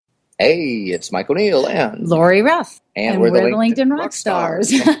Hey, it's Mike O'Neill and Lori Ruff. And we're the LinkedIn Rock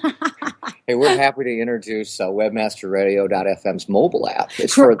Stars. Hey, we're happy to introduce WebmasterRadio.fm's mobile app.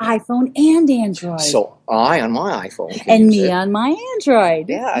 It's for iPhone and Android. So I on my iPhone can and use me it. on my Android.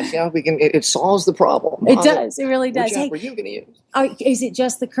 Yeah, we can. It solves the problem. It does. It really does. Which app are you going to use? Is it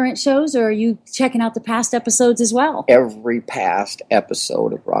just the current shows, or are you checking out the past episodes as well? Every past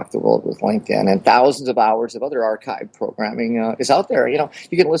episode of Rock the World with LinkedIn and thousands of hours of other archived programming is out there. You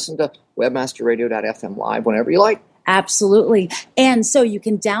can listen to WebmasterRadio.fm live whenever you like. Absolutely. And so you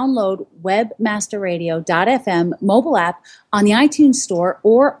can download WebmasterRadio.fm mobile app on the iTunes Store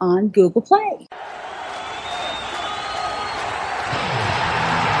or on Google Play.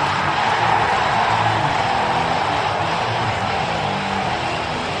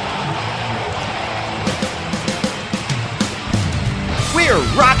 We're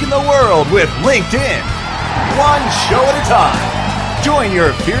rocking the world with LinkedIn. One show at a time. Join your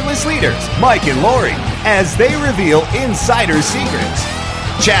fearless leaders, Mike and Lori, as they reveal insider secrets.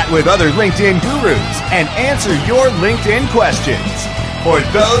 Chat with other LinkedIn gurus and answer your LinkedIn questions. For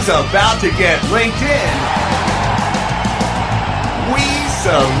those about to get LinkedIn, we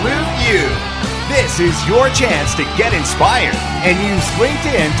salute you. This is your chance to get inspired and use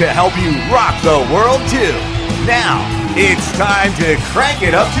LinkedIn to help you rock the world too. Now, it's time to crank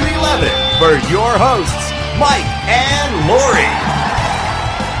it up to 11 for your hosts, Mike and Lori.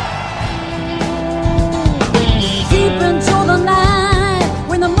 Deep into the night,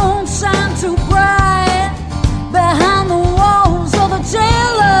 when the moon shines too bright, behind the walls of the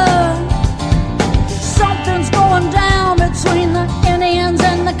jailer, something's going down between the Indians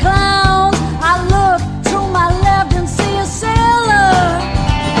and the clowns. I look to my left and see a sailor.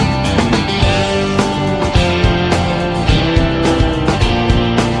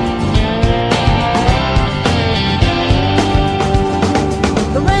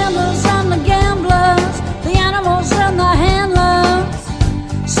 The ramblers and the gamblers, the animals and the handlers,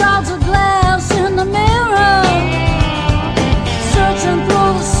 shards of glass in the mirror, searching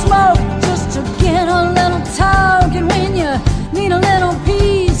through the smoke just to get a little talk. And when you need a little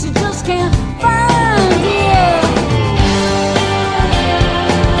peace, you just can't find it.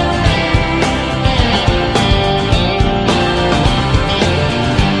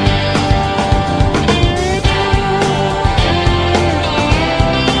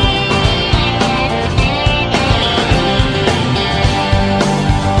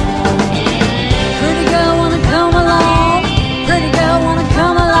 Pretty girl wanna come along, pretty girl wanna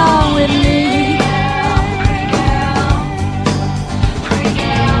come along with me.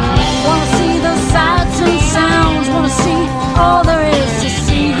 Wanna see the sights and sounds, wanna see all there is to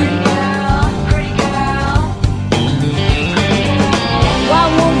see. Why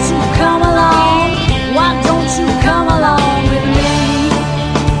won't you come along? Why don't you come along with me?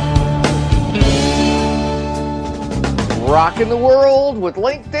 Rocking the world with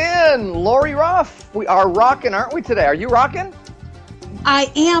LinkedIn. Lori Ruff. We are rocking, aren't we, today? Are you rocking?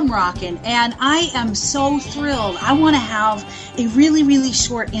 I am rocking, and I am so thrilled. I want to have a really, really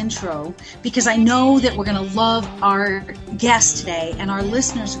short intro because I know that we're going to love our guest today, and our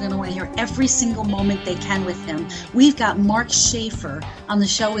listeners are going to want to hear every single moment they can with him. We've got Mark Schaefer on the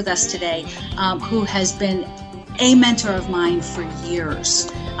show with us today, who has been a mentor of mine for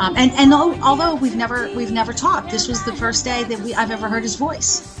years. And although we've never talked, this was the first day that I've ever heard his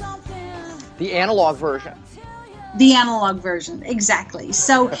voice. The analog version. The analog version, exactly.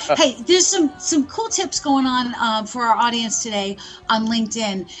 So, hey, there's some cool tips going on for our audience today on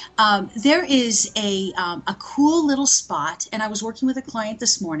LinkedIn. There is a cool little spot, and I was working with a client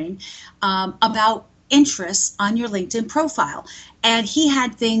this morning about interests on your LinkedIn profile, and he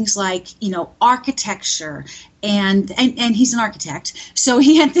had things like architecture and he's an architect, so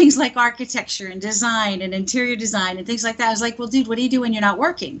he had things like architecture and design and interior design and things like that. I was like, well, dude, what do you do when you're not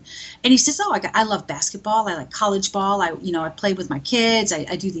working? And he says, I love basketball, I like college ball, I play with my kids, I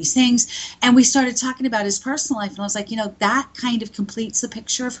do these things. And we started talking about his personal life, and I was like, that kind of completes the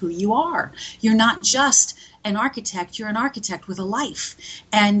picture of who you are. You're not just an architect, you're an architect with a life.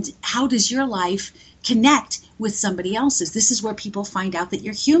 And how does your life connect with somebody else's? This is where people find out that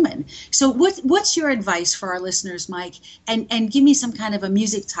you're human. So what's your advice for our listeners, Mike? And give me some kind of a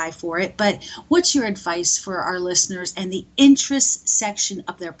music tie for it, but what's your advice for our listeners and the interests section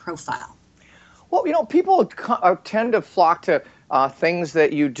of their profile? Well, people tend to flock to things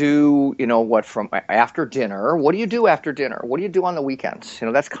that you do, from after dinner. What do you do after dinner? What do you do on the weekends?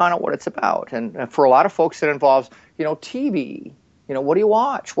 That's kind of what it's about. And for a lot of folks, it involves, TV. What do you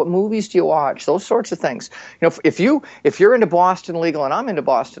watch? What movies do you watch? Those sorts of things. If you're into Boston legal and I'm into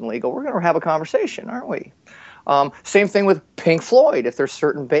Boston legal, we're going to have a conversation, aren't we? Same thing with Pink Floyd. If there's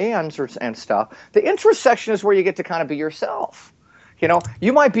certain bands and stuff, the interest section is where you get to kind of be yourself. You know,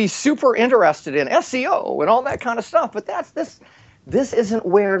 you might be super interested in SEO and all that kind of stuff, but this isn't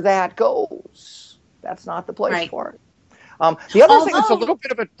where that goes. That's not the place for it. The other thing, there's a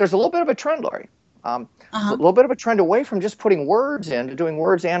little bit of a trend, Lori. A little bit of a trend away from just putting words in to doing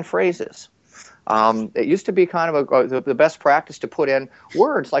words and phrases. It used to be kind of the best practice to put in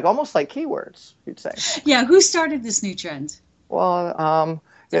words, almost like keywords, you'd say. Yeah, who started this new trend? Well,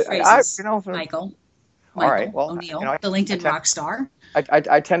 Michael. All right. Well, O'Neill, the LinkedIn rock star.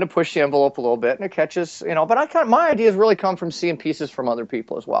 I tend to push the envelope a little bit, and it catches, but my ideas really come from seeing pieces from other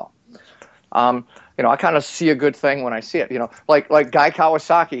people as well. I kind of see a good thing when I see it. Like Guy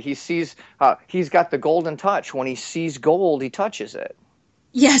Kawasaki, he sees, he's got the golden touch. When he sees gold, he touches it.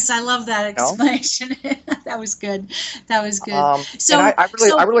 Yes, I love that explanation. That was good. So I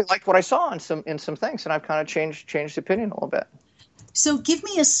really liked what I saw in some things, and I've kind of changed opinion a little bit. So give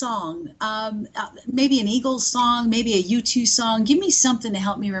me a song, maybe an Eagles song, maybe a U2 song. Give me something to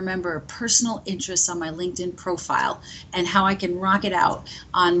help me remember a personal interest on my LinkedIn profile and how I can rock it out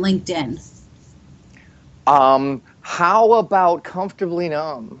on LinkedIn. How about Comfortably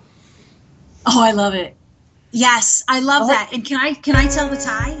Numb? Oh, I love it. Yes, I love that. And can I tell the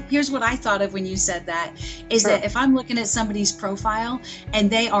tie? Here's what I thought of when you said that, is that if I'm looking at somebody's profile and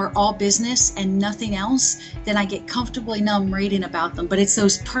they are all business and nothing else, then I get comfortably numb reading about them. But it's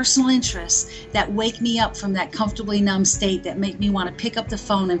those personal interests that wake me up from that comfortably numb state that make me want to pick up the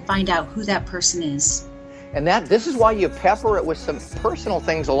phone and find out who that person is. And this is why you pepper it with some personal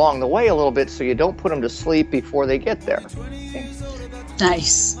things along the way a little bit, so you don't put them to sleep before they get there.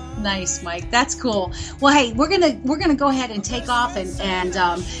 Nice, Mike. That's cool. Well, hey, we're gonna go ahead and take off and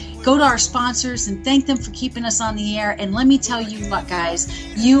go to our sponsors and thank them for keeping us on the air. And let me tell you what, guys,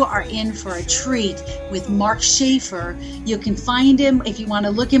 you are in for a treat with Mark Schaefer. You can find him if you want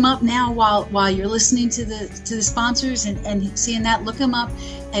to look him up now while you're listening to the sponsors and seeing that. Look him up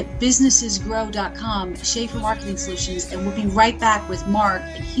at businessesgrow.com, Schaefer Marketing Solutions, and we'll be right back with Mark,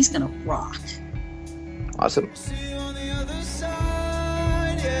 and he's gonna rock. Awesome.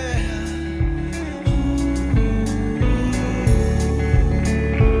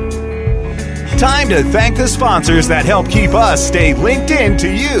 Time to thank the sponsors that help keep us stay linked in to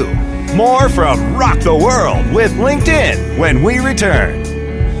you. More from Rock the World with LinkedIn when we return.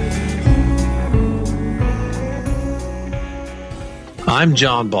 I'm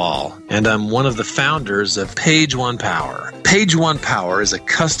John Ball, and I'm one of the founders of Page One Power. Page One Power is a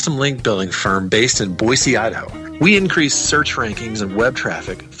custom link building firm based in Boise, Idaho. We increase search rankings and web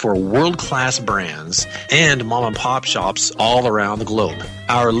traffic for world-class brands and mom-and-pop shops all around the globe.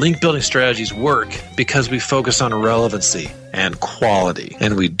 Our link building strategies work because we focus on relevancy and quality,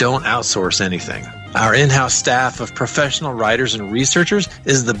 and we don't outsource anything. Our in-house staff of professional writers and researchers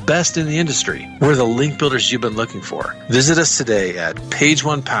is the best in the industry. We're the link builders you've been looking for. Visit us today at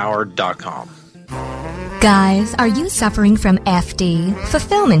pageonepower.com. Guys, are you suffering from FD,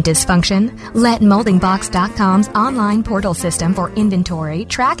 fulfillment dysfunction? Let moldingbox.com's online portal system for inventory,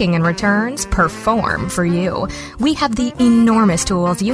 tracking, and returns perform for you. We have the enormous tools you